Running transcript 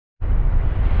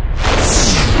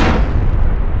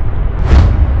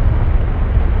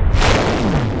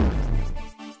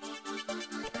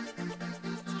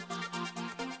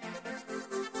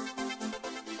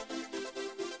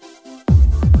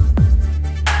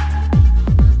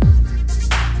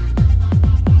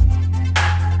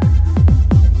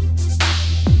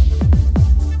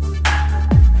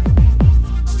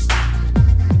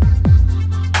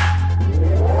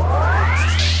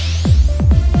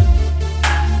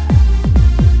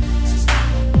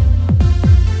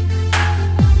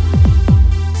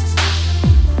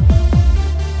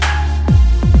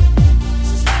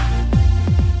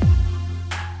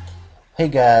Hey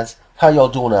guys, how y'all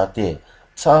doing out there?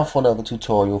 Time for another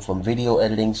tutorial from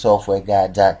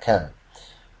VideoEditingSoftwareGuide.com.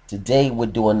 Today we're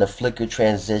doing the flicker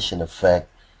transition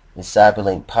effect in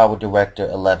Cyberlink PowerDirector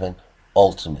 11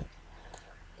 Ultimate.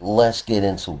 Let's get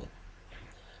into it.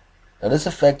 Now this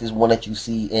effect is one that you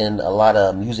see in a lot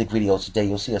of music videos today.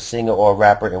 You'll see a singer or a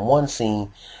rapper in one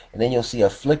scene, and then you'll see a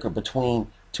flicker between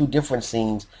two different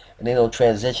scenes, and then it'll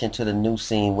transition to the new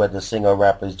scene where the singer or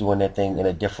rapper is doing their thing in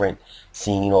a different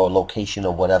scene or location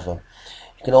or whatever.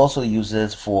 You can also use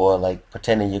this for like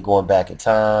pretending you're going back in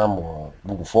time or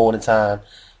moving forward in time,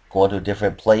 going to a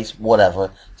different place,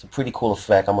 whatever. It's a pretty cool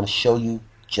effect. I'm going to show you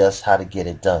just how to get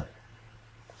it done.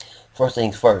 First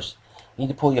things first, you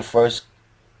need to pull your first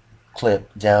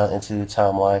clip down into the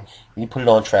timeline. You put it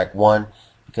on track 1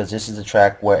 because this is the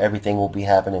track where everything will be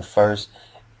happening first,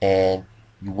 and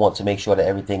you want to make sure that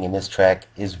everything in this track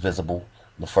is visible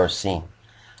in the first scene.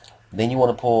 Then you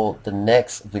want to pull the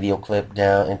next video clip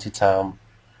down into the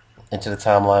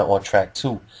timeline on track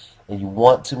 2, and you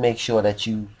want to make sure that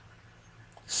you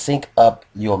sync up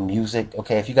your music.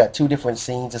 Okay, if you got two different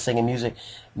scenes of singing music,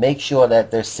 make sure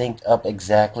that they're synced up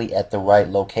exactly at the right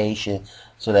location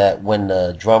so that when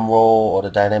the drum roll or the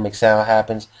dynamic sound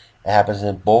happens, it happens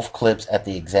in both clips at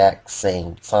the exact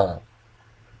same time.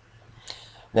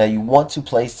 Now you want to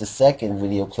place the second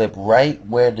video clip right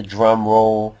where the drum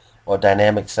roll or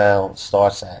dynamic sound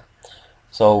starts at.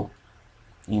 So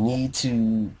you need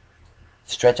to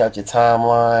stretch out your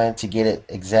timeline to get it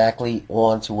exactly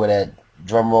onto where that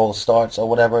drum roll starts or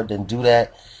whatever. Then do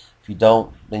that. If you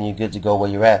don't, then you're good to go where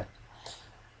you're at.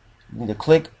 You need to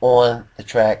click on the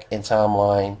track and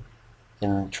timeline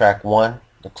in track 1,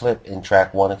 the clip in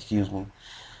track 1, excuse me,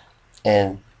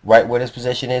 and right where this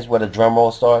position is, where the drum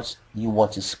roll starts, you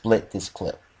want to split this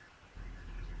clip.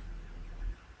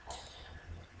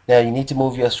 Now you need to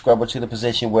move your scrubber to the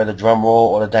position where the drum roll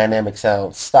or the dynamic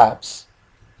sound stops,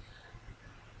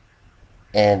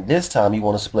 and this time you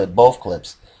want to split both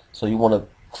clips. So you want to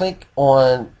click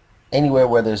on anywhere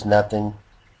where there's nothing,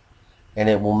 and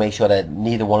it will make sure that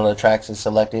neither one of the tracks is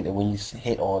selected, and when you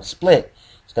hit on split,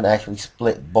 it's going to actually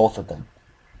split both of them.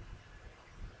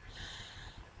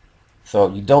 So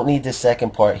you don't need this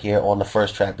second part here on the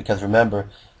first track, because remember,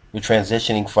 you're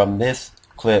transitioning from this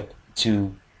clip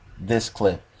to this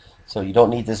clip. So you don't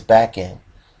need this back end.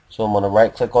 So I'm going to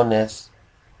right click on this,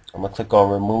 I'm going to click on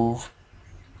remove,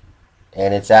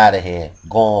 and it's out of here,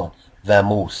 gone,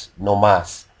 vamos, no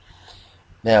mas.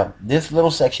 Now this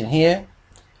little section here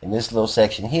and this little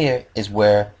section here is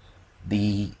where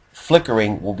the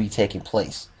flickering will be taking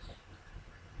place.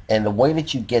 And the way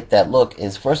that you get that look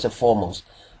is, first and foremost,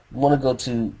 you want to go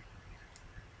to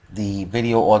the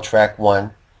video on track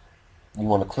 1. You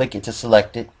want to click it to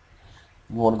select it.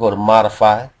 You want to go to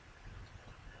modify,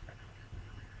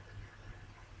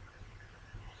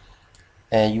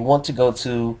 and you want to go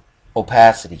to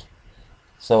opacity.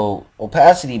 So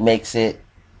opacity makes it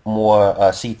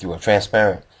more see-through or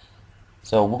transparent.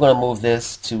 So we're going to move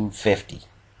this to 50.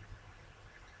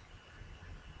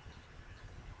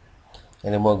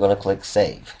 And then we're going to click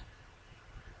save.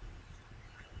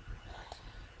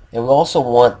 And we also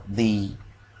want the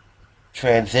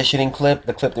transitioning clip,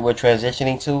 the clip that we're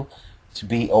transitioning to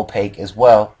be opaque as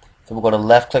well. So we're going to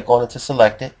left click on it to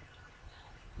select it.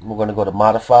 We're going to go to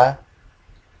modify.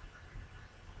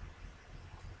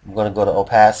 I'm going to go to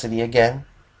opacity again,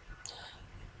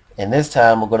 and this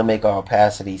time we're going to make our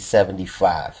opacity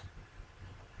 75,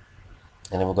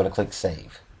 and then we're going to click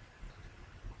save.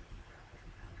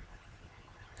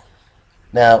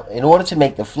 Now in order to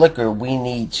make the flicker, we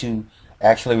need to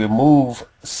actually remove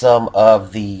some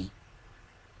of the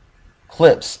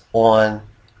clips on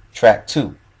track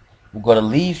 2. We're going to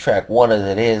leave track 1 as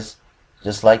it is,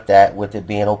 just like that, with it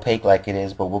being opaque like it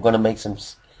is, but we're going to make some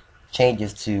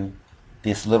changes to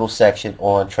this little section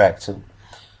on track 2.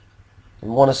 We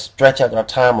want to stretch out our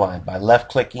timeline by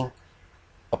left clicking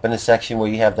up in the section where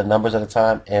you have the numbers at the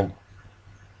time and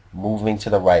moving to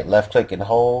the right. Left click and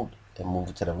hold and move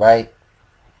it to the right.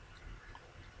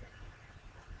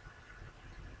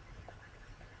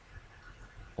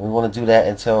 And we want to do that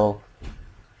until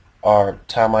our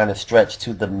timeline is stretched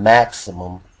to the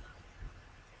maximum.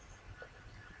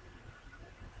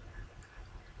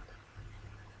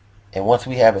 And once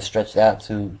we have it stretched out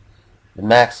to the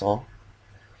maximum,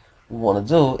 what we want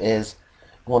to do is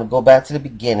we want to go back to the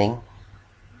beginning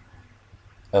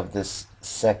of this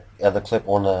of the clip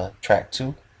on the track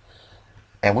 2,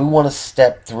 and we want to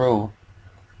step through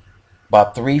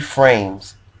about 3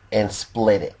 frames and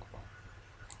split it.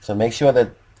 So make sure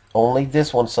that only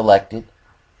this one's selected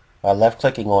by left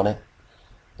clicking on it,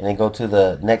 and then go to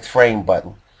the next frame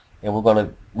button. and we're going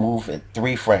to move it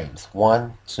 3 frames.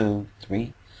 1, 2,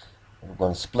 3. And we're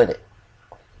going to split it.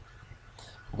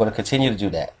 We're going to continue to do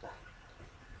that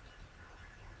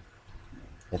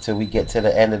until we get to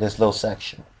the end of this little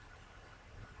section.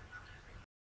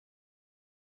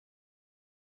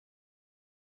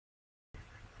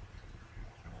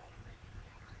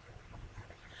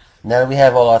 Now that we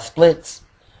have all our splits,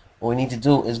 what we need to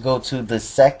do is go to the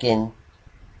second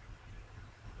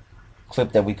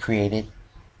clip that we created,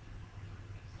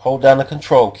 hold down the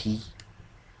control key,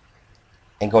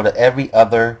 and go to every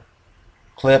other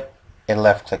clip and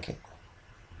left click it.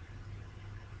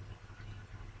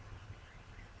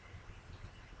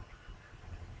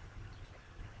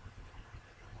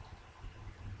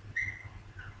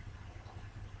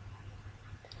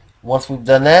 Once we've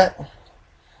done that,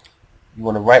 you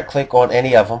want to right click on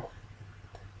any of them,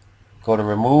 go to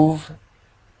remove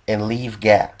and leave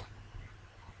gap.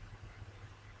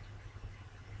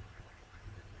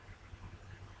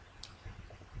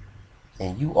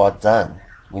 And you are done.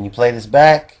 When you play this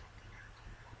back,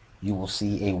 you will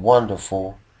see a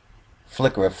wonderful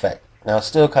flicker effect. Now it's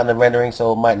still kind of rendering,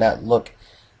 so it might not look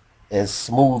as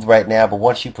smooth right now, but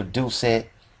once you produce it,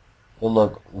 it'll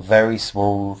look very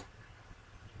smooth,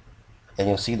 and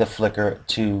you'll see the flicker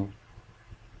to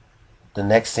the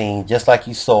next scene, just like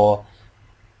you saw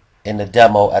in the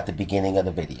demo at the beginning of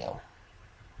the video.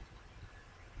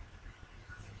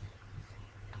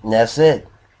 And that's it.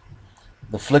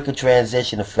 The flicker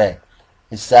transition effect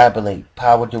is Cyberlink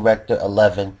PowerDirector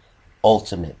 11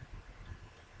 Ultimate.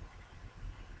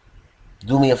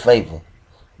 Do me a favor.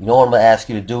 You know what I'm going to ask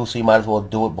you to do, so you might as well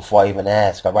do it before I even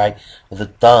ask, alright? There's a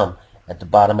thumb at the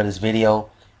bottom of this video,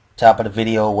 top of the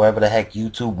video, wherever the heck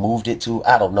YouTube moved it to,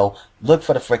 I don't know. Look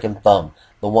for the freaking thumb.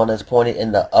 The one that's pointed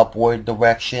in the upward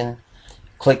direction.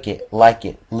 Click it, like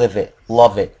it, live it,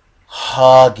 love it,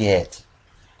 hug it.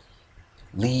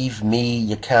 Leave me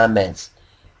your comments.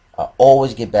 I'll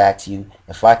always get back to you.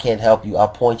 If I can't help you, I'll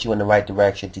point you in the right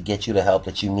direction to get you the help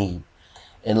that you need.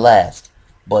 And last,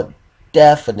 but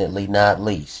definitely not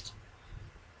least,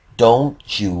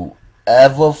 don't you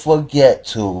ever forget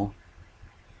to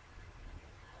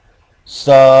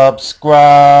subscribe.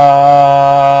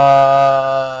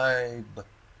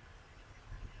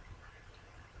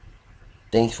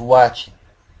 Thanks for watching.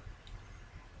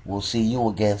 We'll see you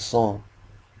again soon.